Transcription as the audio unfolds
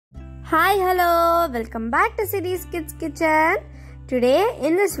Hi, hello, welcome back to Siddhi's Kids Kitchen. Today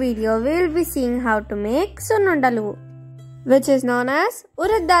in this video we will be seeing how to make Sunnundalu, which is known as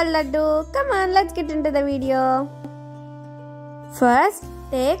uraddal laddu. Come on, let's get into the video. First,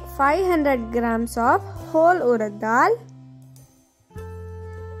 take 500 grams of whole uraddal.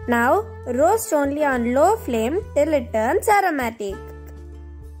 Now roast only on low flame till it turns aromatic.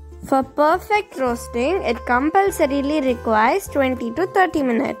 For perfect roasting, it compulsorily requires 20 to 30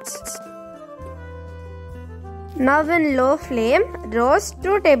 minutes. Now in low flame, roast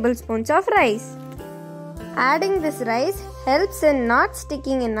 2 tablespoons of rice. Adding this rice helps in not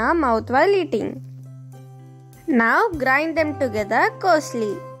sticking in our mouth while eating. Now grind them together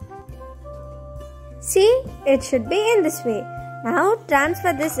coarsely. See, it should be in this way. Now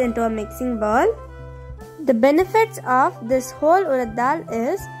transfer this into a mixing bowl. The benefits of this whole uraddal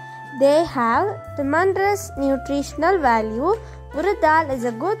is they have tremendous nutritional value. Uraddal is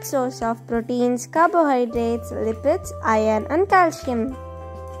a good source of proteins, carbohydrates, lipids, iron and calcium.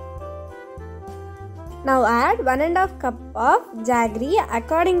 Now add 1½ cup of jaggery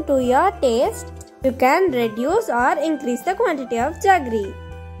according to your taste. You can reduce or increase the quantity of jaggery.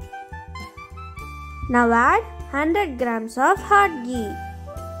 Now add 100 grams of hot ghee.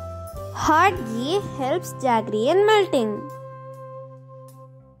 Hot ghee helps jaggery in melting.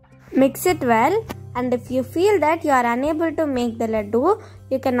 Mix it well, and if you feel that you are unable to make the laddu,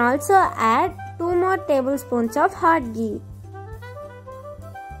 you can also add 2 more tablespoons of hot ghee.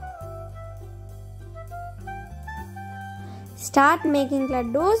 Start making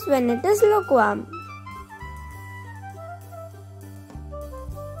laddus when it is lukewarm.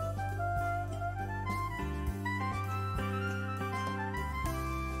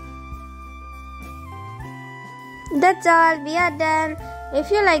 That's all, we are done. If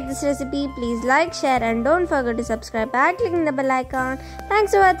you like this recipe, please like, share and don't forget to subscribe by clicking the bell icon.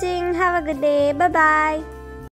 Thanks for watching. Have a good day. Bye bye.